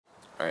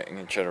Alright, I'm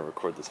going to try to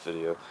record this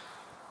video.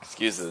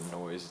 Excuse the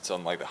noise, it's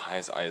on like the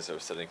highest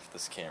ISO setting for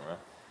this camera.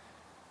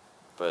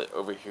 But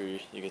over here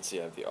you can see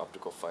I have the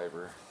optical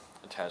fiber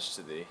attached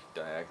to the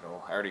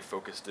diagonal. I already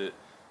focused it,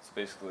 so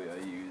basically I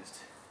used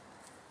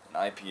an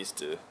eyepiece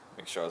to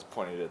make sure I was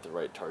pointed at the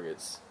right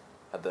targets.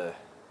 Had the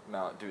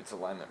mount do its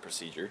alignment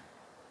procedure.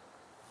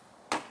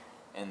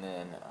 And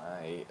then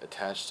I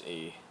attached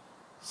a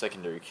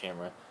secondary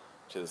camera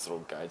to this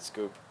little guide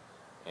scope.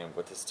 And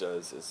what this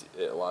does is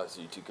it allows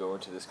you to go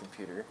into this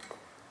computer,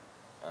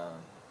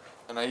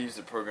 and I used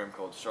a program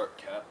called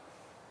SharpCap.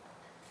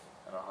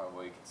 I don't know how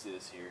well you can see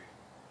this here,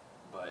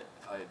 but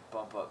if I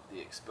bump up the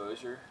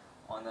exposure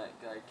on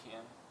that guide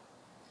cam,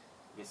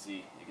 you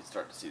can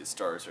start to see the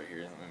stars right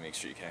here. Let me make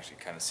sure you can actually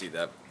kind of see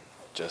that.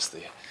 Adjust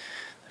the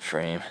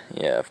frame.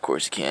 Yeah, of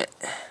course you can't.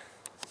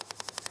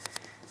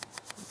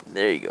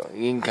 There you go.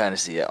 You can kind of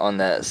see it on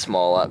that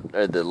small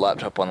the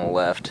laptop on the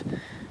left.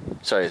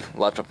 Sorry,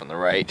 laptop on the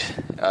right.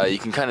 You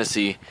can kind of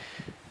see.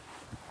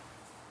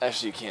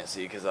 Actually, you can't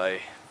see because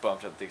I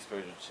bumped up the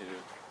exposure to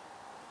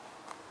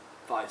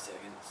 5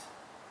 seconds.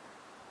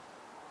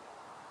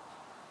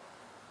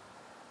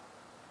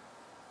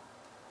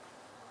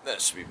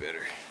 That should be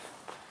better.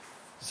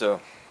 So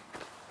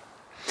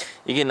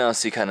you can now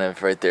see kind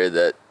of right there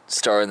that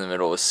star in the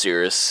middle is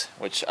Cirrus,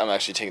 which I'm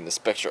actually taking the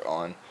Spectra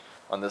on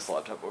this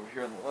laptop over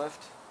here on the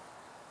left.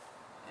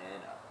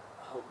 And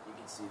I hope you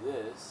can see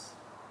this.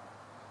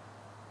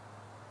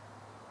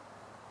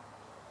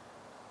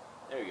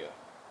 There we go.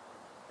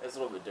 It's a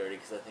little bit dirty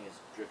because I think it's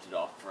drifted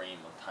off frame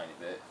a tiny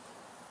bit.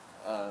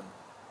 And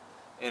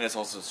it's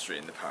also straight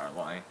in the power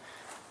line.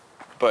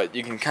 But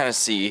you can kind of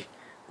see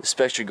the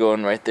Spectra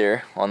going right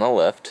there on the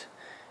left.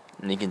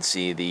 And you can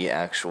see the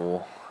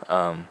actual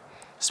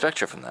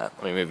Spectra from that.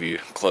 Let me move you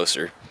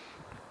closer.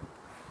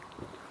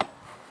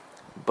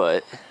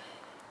 But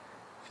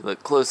if you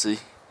look closely,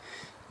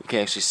 you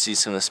can actually see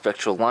some of the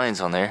spectral lines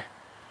on there.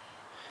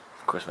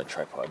 Of course my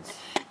tripod's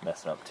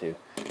messing up too.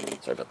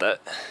 Sorry about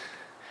that.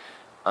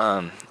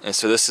 And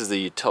so this is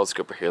the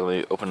telescope right here. Let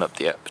me open up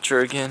the aperture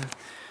again.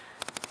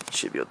 You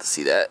should be able to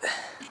see that. There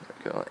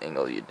we go,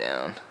 angle you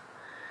down.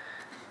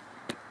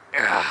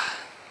 There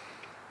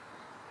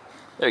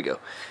we go.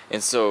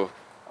 And so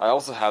I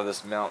also have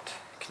this mount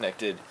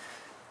connected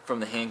from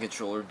the hand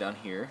controller down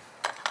here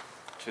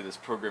to this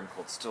program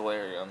called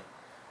Stellarium.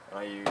 And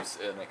I use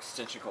an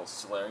extension called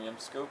Stellarium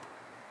Scope.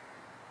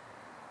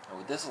 And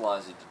what this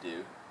allows you to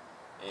do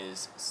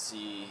is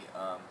see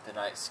the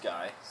night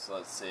sky. So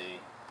let's say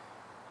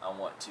I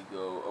want to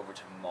go over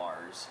to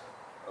Mars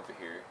over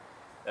here.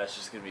 That's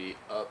just going to be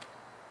up.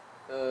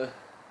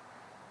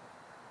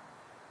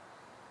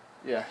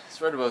 Yeah,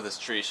 it's right above this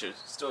tree.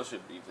 Still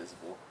should be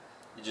visible.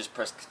 You just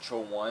press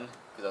Control 1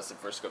 because that's the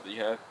first scope that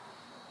you have.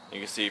 You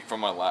can see from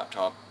my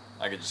laptop,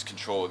 I can just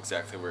control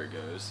exactly where it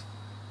goes.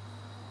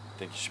 I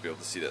think you should be able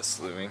to see that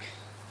slewing.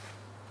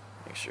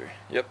 Make sure.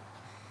 Yep.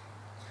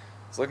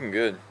 It's looking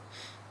good.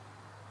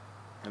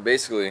 And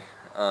basically,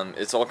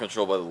 it's all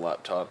controlled by the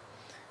laptop.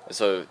 And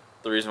so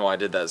the reason why I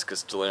did that is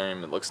because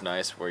Stellarium, it looks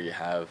nice where you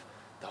have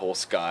the whole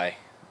sky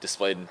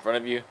displayed in front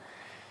of you.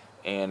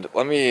 And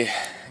let me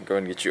go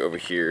and get you over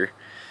here.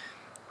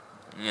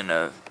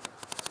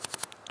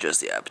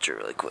 Adjust the aperture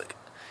really quick.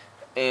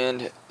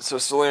 And so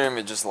Stellarium,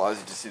 it just allows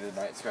you to see the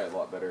night sky a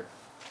lot better.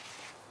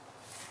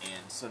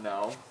 And so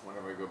now,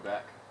 whenever I go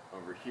back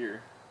over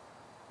here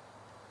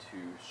to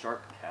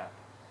SharpCap,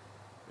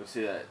 you'll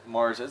see that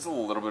Mars is a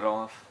little bit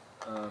off,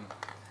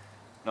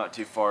 not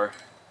too far.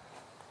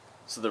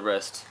 So the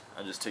rest,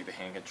 I just take the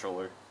hand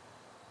controller,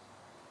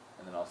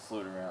 and then I'll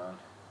slew it around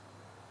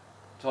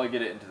until I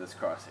get it into this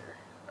crosshair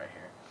right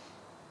here.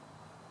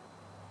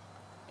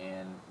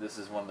 And this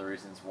is one of the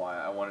reasons why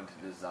I wanted to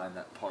design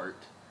that part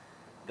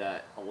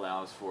that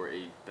allows for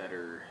a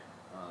better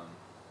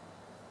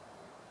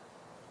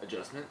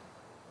adjustment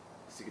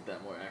to get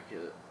that more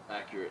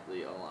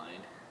accurately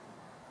aligned,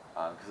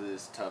 because it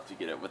is tough to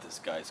get it with this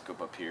guide scope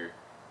up here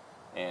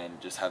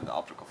and just have the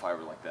optical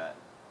fiber like that.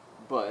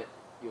 But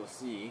you'll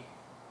see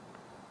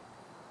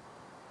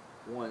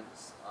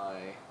once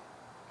I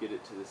get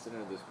it to the center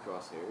of those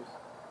crosshairs,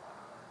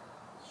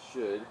 it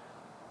should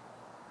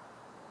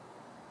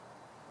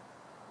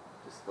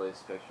display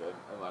spectra.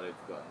 I might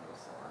have gotten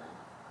this line.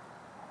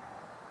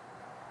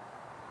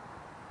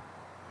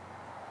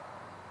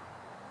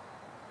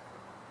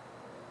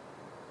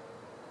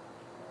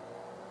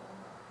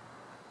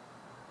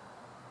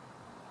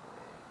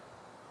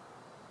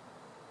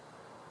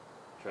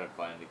 Trying to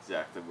find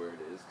exactly where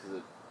it is because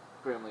it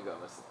apparently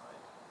got misaligned.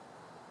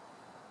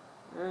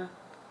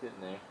 Getting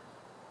there.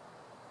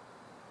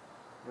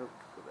 Nope,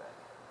 go back.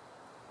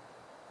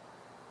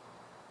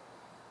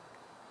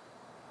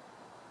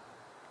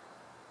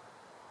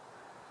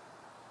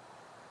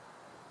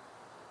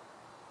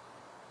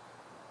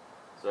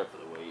 Sorry for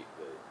the wait,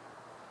 but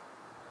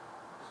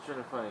just trying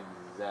to find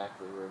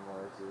exactly where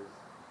Mars is,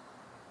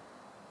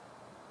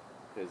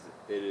 because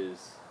it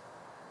is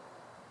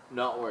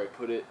not where I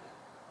put it.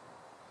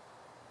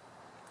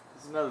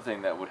 It's another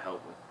thing that would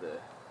help with the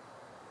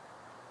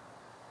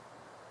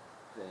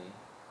thing.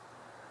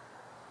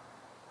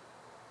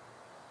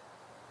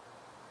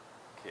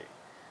 Okay,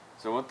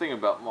 so one thing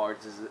about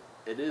Mars is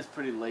it is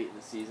pretty late in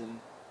the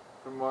season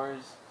for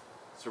Mars,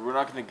 so we're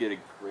not going to get a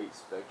great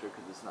spectra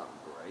because it's not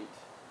bright.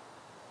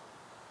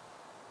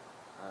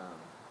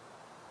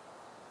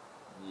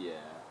 Yeah,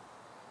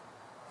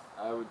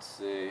 I would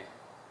say.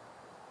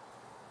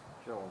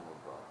 Show one more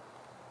bump.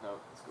 No,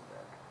 let's go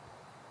back.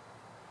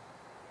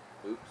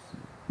 Oops.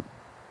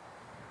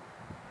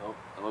 Oh,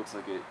 it looks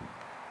like it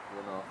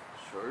went off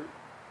short.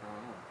 I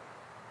don't know.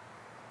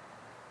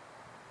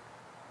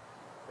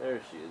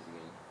 There she is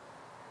again.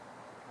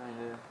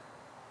 Kinda.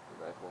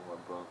 Go back one more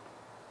bump.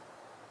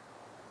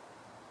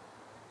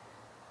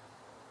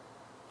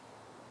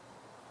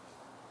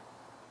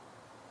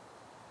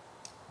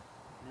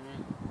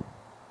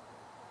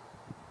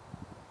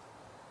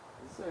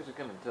 This is actually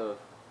kind of tough.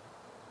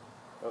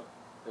 Oh,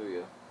 there we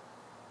go.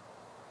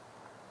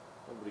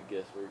 Nobody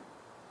guessed where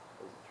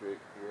was a trick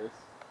for this.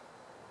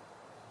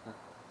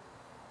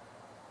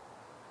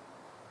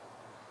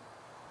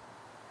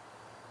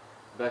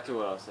 Back to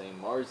what I was saying,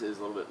 Mars is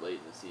a little bit late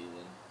in the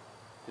season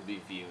to be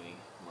viewing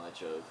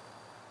much of,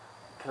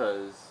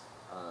 because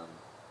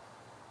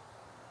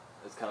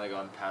it's kind of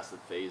gone past the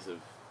phase of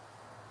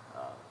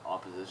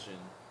opposition.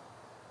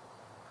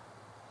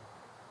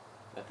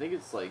 I think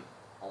it's like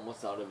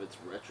almost out of its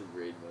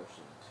retrograde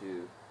motion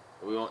too.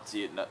 We won't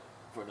see it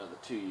for another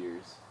 2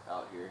 years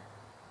out here.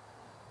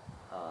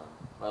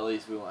 But at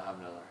least we won't have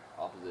another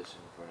opposition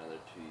for another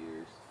 2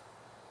 years.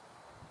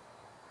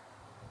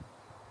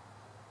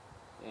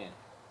 Man.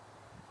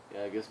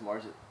 Yeah, I guess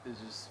Mars is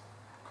just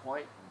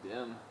quite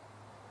dim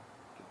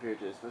compared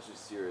to especially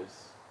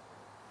Sirius.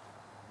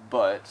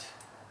 But,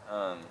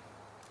 I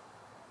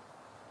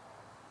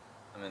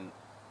mean,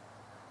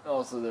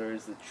 also there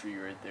is the tree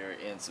right there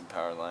and some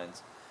power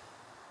lines.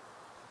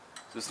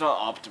 So it's not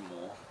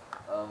optimal.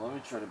 Let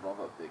me try to bump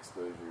up the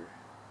exposure.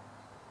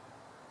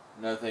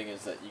 Another thing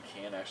is that you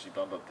can actually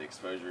bump up the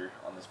exposure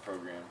on this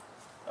program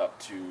up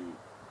to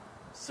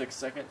 6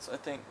 seconds, I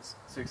think.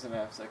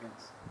 6.5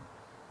 seconds.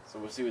 So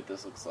we'll see what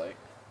this looks like.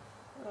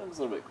 It's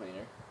a little bit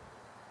cleaner.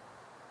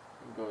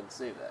 I'll go ahead and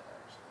save that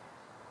actually.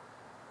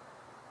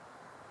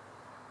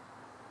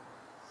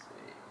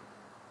 Save.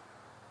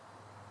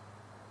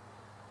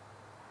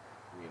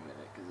 Give me a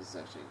minute, because this is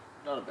actually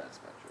not a bad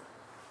spectrum.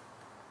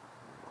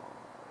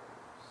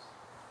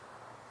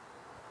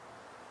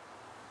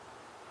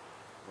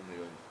 Let me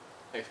go and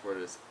export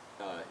it as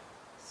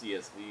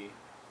CSV.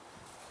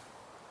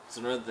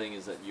 So another thing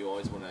is that you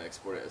always want to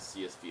export it as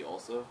CSV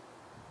also.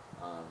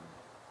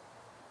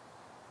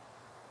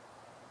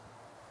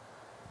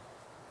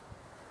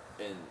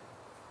 And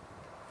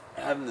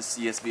having the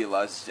CSV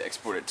allows you to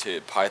export it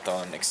to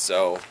Python,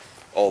 Excel,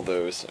 all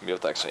those, and be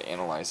able to actually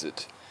analyze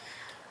it.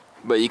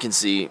 But you can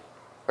see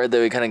right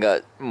there we kind of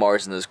got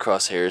Mars in those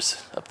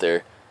crosshairs up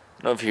there.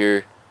 And over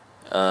here,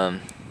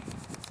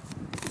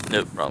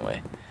 nope, wrong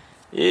way.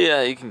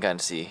 Yeah, you can kind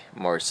of see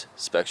Mars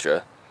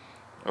spectra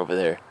over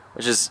there,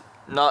 which is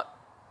not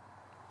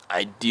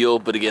ideal,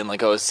 but again,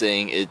 like I was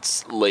saying,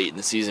 it's late in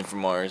the season for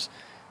Mars.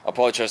 I'll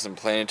probably try some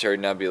planetary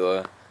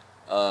nebula.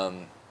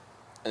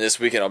 And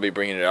this weekend I'll be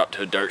bringing it out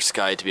to a dark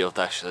sky to be able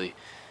to actually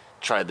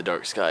try the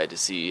dark sky to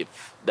see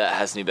if that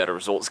has any better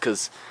results.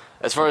 Because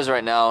as far as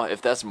right now,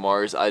 if that's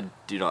Mars, I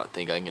do not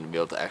think I'm going to be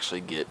able to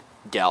actually get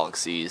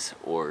galaxies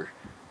or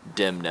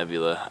dim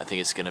nebula. I think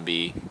it's going to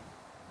be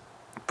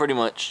pretty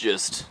much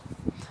just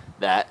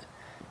that,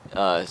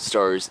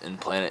 stars and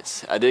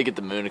planets. I did get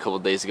the moon a couple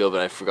of days ago, but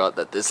I forgot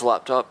that this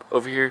laptop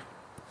over here,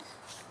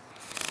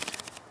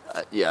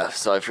 yeah,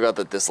 so I forgot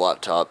that this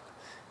laptop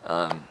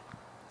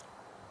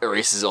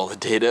erases all the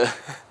data,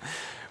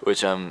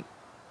 which I'm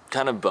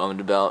kind of bummed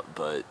about,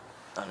 but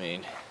I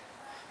mean,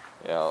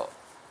 yeah, I'll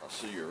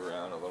show you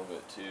around a little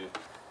bit too.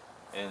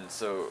 And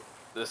so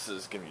this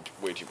is gonna be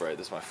way too bright.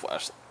 This is my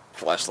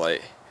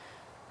flashlight.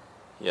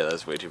 Yeah,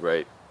 that's way too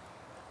bright.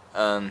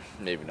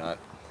 Maybe not.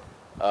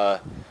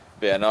 But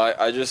yeah, no,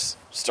 I just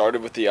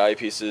started with the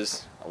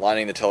eyepieces,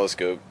 aligning the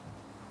telescope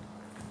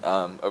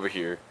over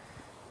here,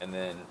 and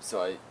then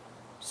so I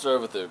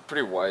started with a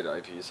pretty wide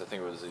eyepiece. I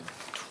think it was a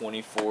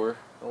 24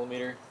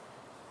 millimeter.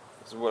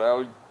 This is what I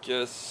would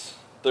guess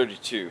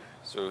 32.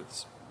 So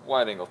it's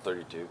wide angle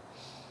 32.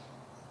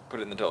 Put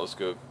it in the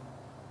telescope.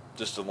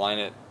 Just align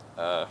it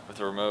with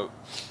the remote,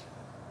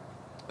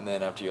 and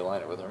then after you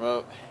align it with the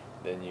remote,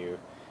 then you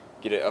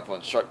get it up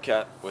on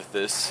SharpCat with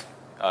this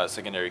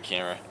secondary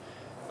camera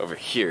over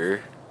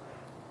here.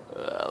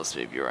 Let's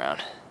move you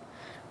around.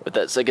 With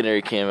that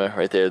secondary camera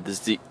right there,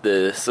 this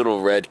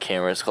little red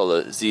camera is called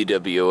a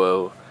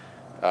ZWO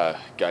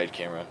guide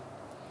camera,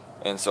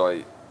 and so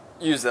I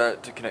use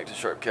that to connect to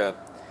SharpCat,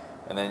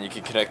 and then you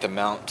can connect the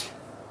mount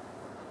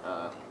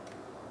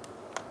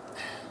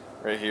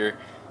right here.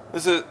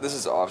 This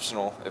is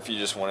optional if you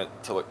just want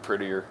it to look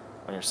prettier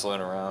when you're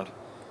slowing around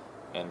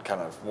and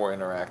kind of more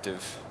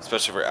interactive,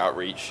 especially for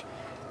outreach.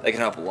 That can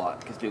help a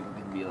lot because people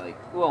can be like,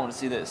 "Oh, I want to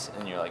see this,"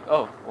 and you're like,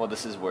 "Oh, well,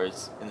 this is where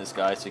it's in the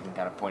sky," so you can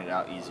kind of point it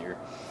out easier.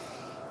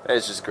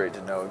 It's just great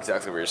to know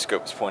exactly where your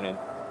scope is pointed.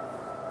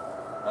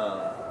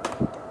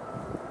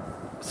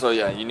 So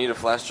yeah, you need a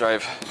flash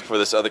drive for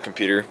this other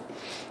computer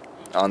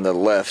on the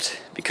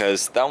left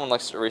because that one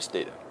likes to erase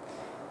data.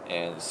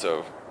 And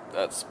so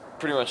that's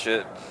pretty much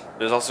it.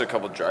 There's also a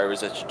couple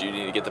drivers that you do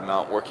need to get the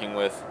mount working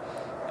with.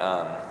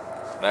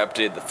 And I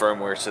updated the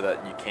firmware so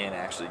that you can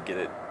actually get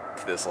it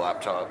to this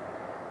laptop.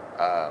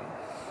 I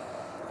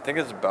think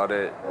that's about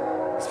it.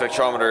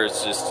 Spectrometer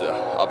is just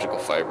optical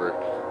fiber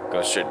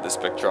going straight to the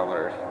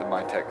spectrometer, the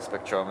Mightex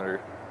Spectrometer.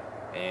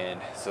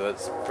 And so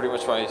that's pretty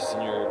much my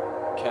senior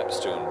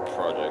capstone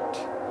project,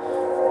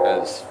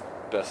 as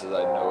best as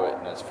I know it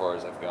and as far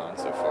as I've gone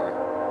so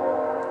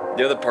far.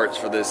 The other parts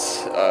for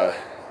this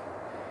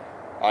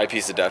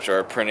eyepiece adapter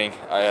are printing.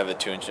 I have a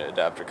 2-inch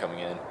adapter coming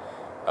in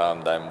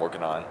that I'm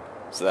working on,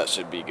 so that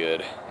should be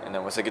good. And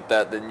then once I get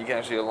that, then you can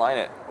actually align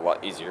it a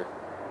lot easier.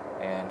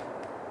 And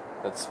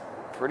that's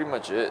pretty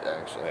much it,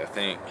 actually, I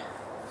think.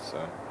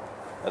 So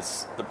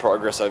that's the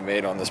progress I've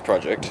made on this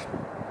project.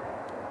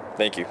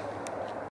 Thank you.